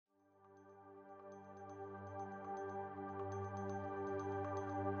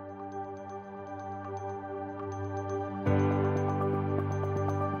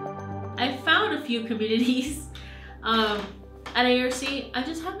few communities at ARC. I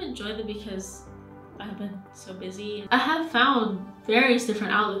just haven't joined them because I've been so busy. I have found various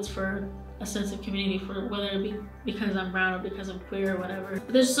different outlets for a sense of community, for whether it be because I'm brown or because I'm queer or whatever.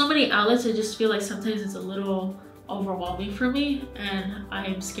 But there's so many outlets, I just feel like sometimes it's a little overwhelming for me, and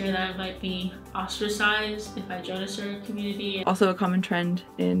I'm scared that I might be ostracized if I join a certain community. Also, a common trend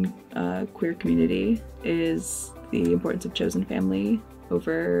in queer community is the importance of chosen family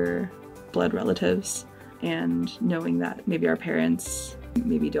over blood relatives, and knowing that maybe our parents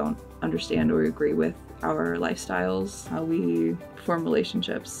maybe don't understand or agree with our lifestyles, how we form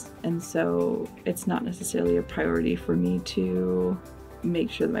relationships. And so it's not necessarily a priority for me to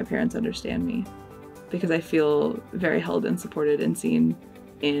make sure that my parents understand me, because I feel very held and supported and seen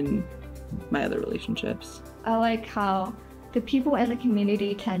in my other relationships. I like how the people in the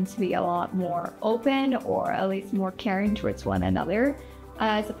community tend to be a lot more open, or at least more caring towards one another,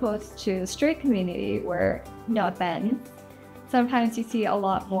 as opposed to the straight community where, no offense, sometimes you see a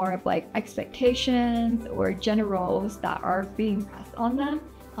lot more of like expectations or gender roles that are being pressed on them.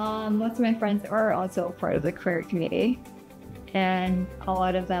 Most of my friends are also part of the queer community, and a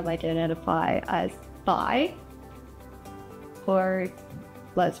lot of them identify as bi or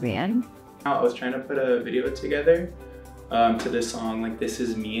lesbian. I was trying to put a video together to this song, like This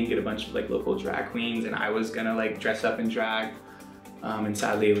Is Me, and get a bunch of like local drag queens, and I was gonna like dress up in drag, and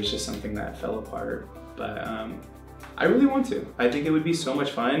sadly it was just something that fell apart. But I really want to. I think it would be so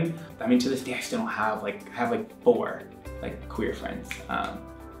much fun. I mean, to this day I still don't have like, I have like 4 like queer friends,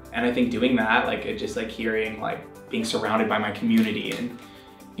 and I think doing that, like it just like hearing, like being surrounded by my community and,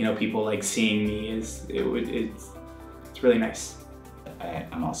 you know, people like seeing me it's really nice.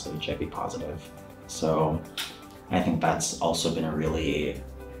 I'm also HIV positive, so I think that's also been a really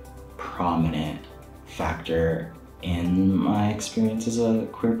prominent factor in my experience as a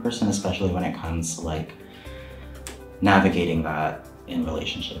queer person, especially when it comes to like navigating that in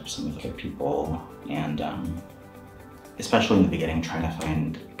relationships and with other people, and especially in the beginning, trying to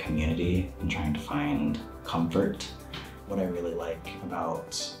find community and trying to find comfort. What I really like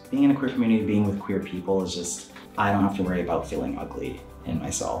about being in a queer community, being with queer people, is just I don't have to worry about feeling ugly in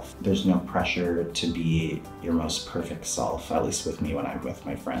myself. There's no pressure to be your most perfect self, at least with me when I'm with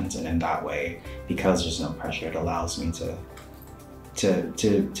my friends, and in that way, because there's no pressure, it allows me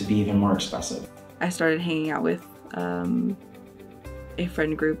to be even more expressive. I started hanging out with a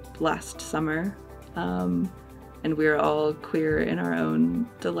friend group last summer, and we're all queer in our own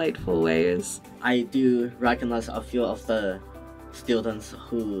delightful ways. I do recognize a few of the students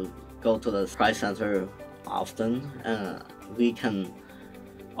who go to the Pride Center often. We can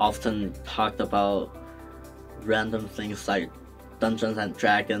often talk about random things like Dungeons and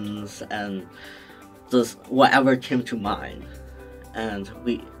Dragons and just whatever came to mind. And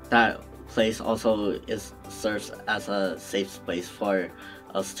that place also serves as a safe space for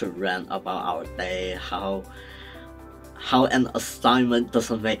us to rant about our day, how an assignment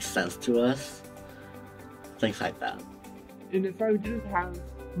doesn't make sense to us, things like that. And if I didn't have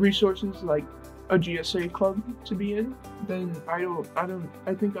resources like a GSA club to be in, then I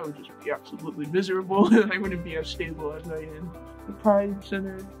think I would just be absolutely miserable, and I wouldn't be as stable as I am. The Pride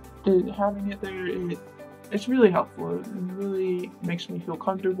Center, having it there, it's really helpful. It really makes me feel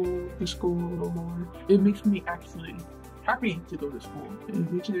comfortable with the school a little more. It makes me actually happy to go to school.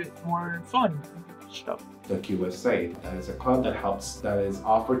 It makes it more fun stuff. The QSA is a club that is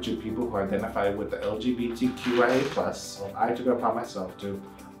offered to people who identify with the LGBTQIA+. So I took it upon myself to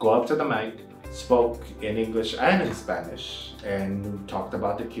go up to the mic, spoke in English and in Spanish, and talked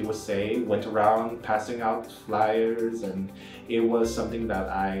about the QSA, went around passing out flyers, and it was something that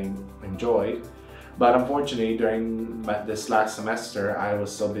I enjoyed. But unfortunately, during this last semester, I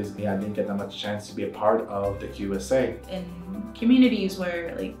was so busy, I didn't get that much chance to be a part of the QSA. In communities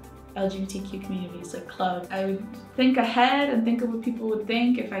where, like, LGBTQ communities, like club, I would think ahead and think of what people would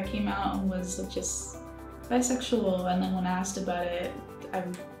think if I came out and was just bisexual, and then when asked about it, I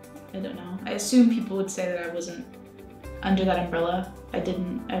don't know. I assumed people would say that I wasn't under that umbrella. I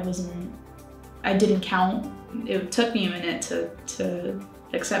didn't count. It took me a minute to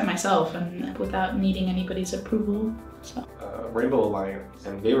accept myself, and without needing anybody's approval. So. Rainbow Alliance,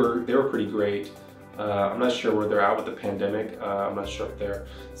 and they were pretty great. I'm not sure where they're at with the pandemic. I'm not sure if they're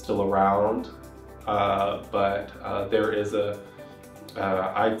still around, but there is a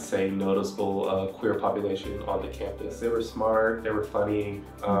I'd say noticeable queer population on the campus. They were smart, they were funny,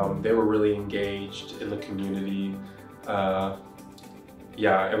 they were really engaged in the community.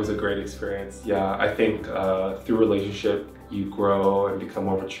 Yeah, it was a great experience. Yeah, I think through relationship you grow and become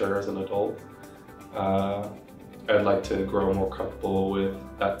more mature as an adult. I'd like to grow more comfortable with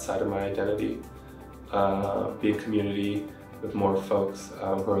that side of my identity. be a community with more folks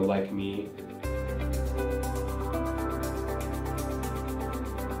who are like me.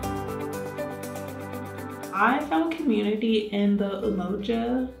 I found community in the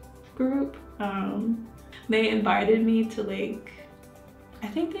Umoja group. They invited me to like, I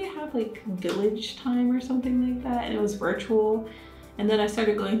think they have like village time or something like that, and it was virtual. And then I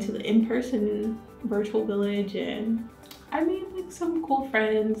started going to the in-person virtual village, and I made like some cool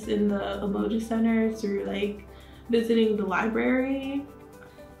friends in the Umoja Center through like visiting the library.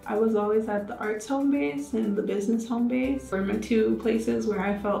 I was always at the arts home base and the business home base were my two places where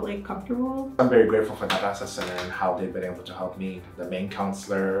I felt like comfortable. I'm very grateful for the Process Center and how they've been able to help me. The main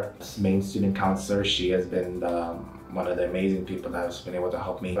counselor, main student counselor, she has been one of the amazing people that has been able to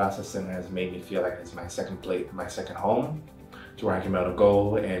help me. The Process Center has made me feel like it's my second home, to where I can be able to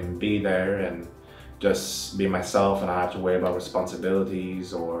go and be there and just be myself, and I don't have to worry about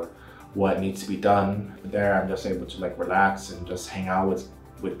responsibilities or what needs to be done. There I'm just able to like relax and just hang out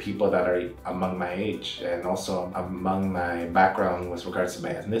with people that are among my age and also among my background with regards to my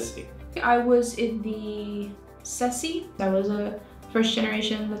ethnicity. I was in the CESI. I was a first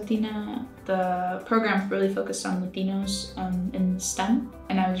generation Latina. The program really focused on Latinos in STEM,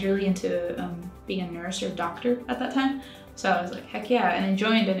 and I was really into being a nurse or doctor at that time. So I was like, heck yeah, and I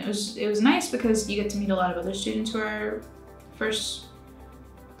joined, and it was nice because you get to meet a lot of other students who are first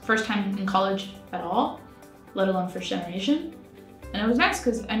time in college at all, let alone first generation. And it was nice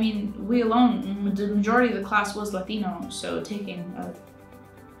because, I mean, we alone, the majority of the class was Latino, so taking a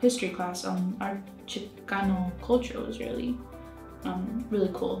history class on our Chicano culture was really, really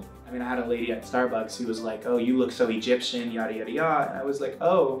cool. I mean, I had a lady at Starbucks who was like, oh, you look so Egyptian, yada, yada, yada. And I was like,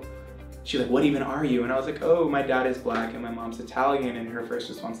 oh. She's like, what even are you? And I was like, oh, my dad is black and my mom's Italian. And her first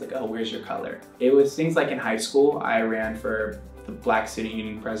response was like, oh, where's your color? It was things like in high school, I ran for the Black Student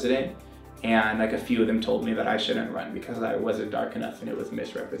Union president. And like a few of them told me that I shouldn't run because I wasn't dark enough and it was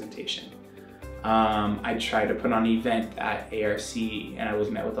misrepresentation. I tried to put on an event at ARC and I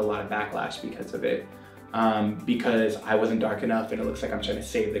was met with a lot of backlash because of it. Because I wasn't dark enough and it looks like I'm trying to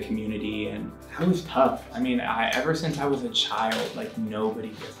save the community, and that was tough. I mean, ever since I was a child, like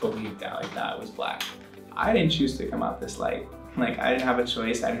nobody believed that like that I was black. I didn't choose to come out this light. Like I didn't have a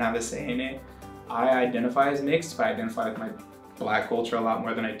choice, I didn't have a say in it. I identify as mixed, but I identify with my black culture a lot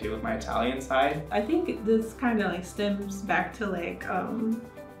more than I do with my Italian side. I think this kind of like stems back to like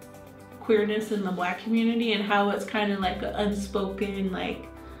queerness in the black community and how it's kind of like an unspoken, like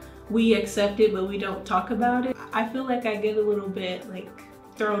we accept it but we don't talk about it. I feel like I get a little bit like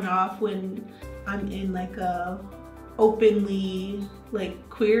thrown off when I'm in like a openly like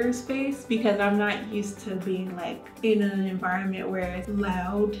queer space because I'm not used to being like in an environment where it's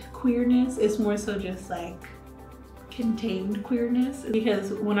loud queerness. It's more so just like contained queerness,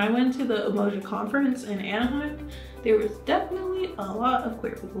 because when I went to the Umoja conference in Anaheim, there was definitely a lot of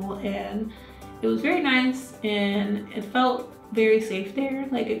queer people and it was very nice and it felt very safe there.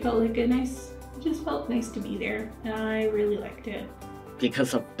 Like it felt like it just felt nice to be there and I really liked it.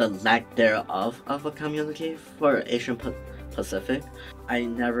 Because of the lack thereof of a community for Asian Pacific, I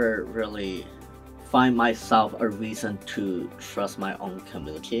never really find myself a reason to trust my own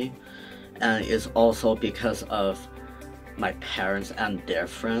community. And it's also because of my parents and their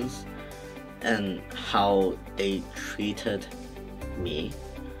friends and how they treated me.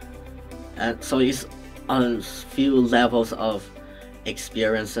 And so it's a few levels of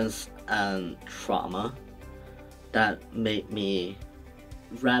experiences and trauma that made me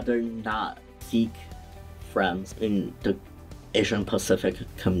rather not seek friends in the Asian Pacific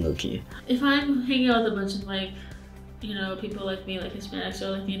community. If I'm hanging out with a bunch of like, you know, people like me, like Hispanics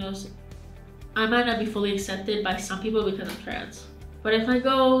or Latinos, I might not be fully accepted by some people because I'm trans. But if I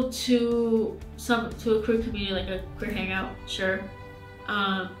go to a queer community, like a queer hangout, sure,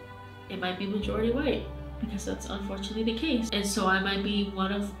 it might be majority white because that's unfortunately the case. And so I might be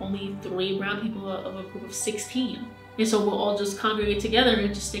one of only 3 brown people of a group of 16. And so we'll all just congregate together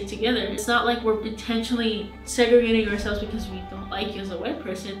and just stick together. It's not like we're intentionally segregating ourselves because we don't like you as a white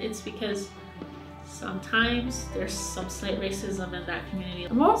person. It's because sometimes there's some slight racism in that community.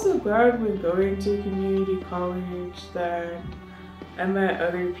 I'm also glad when going to community college that I met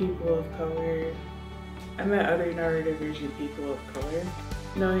other people of color. I met other neurodivergent people of color,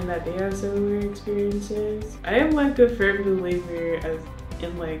 knowing that they have similar experiences. I am like a firm believer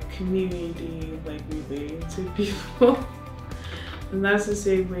in like community, like relating to people. And that's the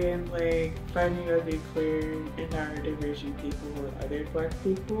same way in like finding other queer and neurodivergent people with other black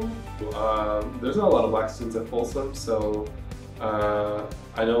people. There's not a lot of black students at Folsom, so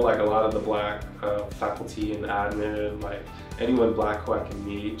I know like a lot of the black faculty and admin, like anyone black who I can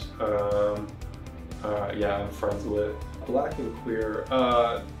meet. yeah, I'm friends with. Black and queer,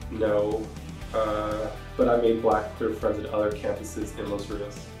 no. But I made Black and queer friends at other campuses in Los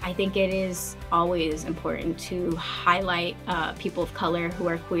Rios. I think it is always important to highlight people of color who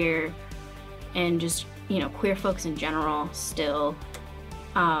are queer and just, you know, queer folks in general still.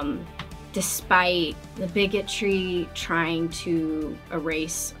 Despite the bigotry trying to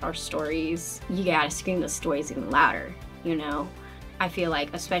erase our stories, you gotta scream those stories even louder, you know? I feel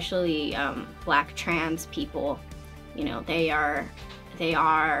like especially Black trans people, you know, they are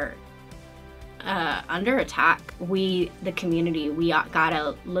under attack. We, the community, we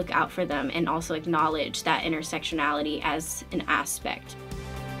gotta look out for them and also acknowledge that intersectionality as an aspect.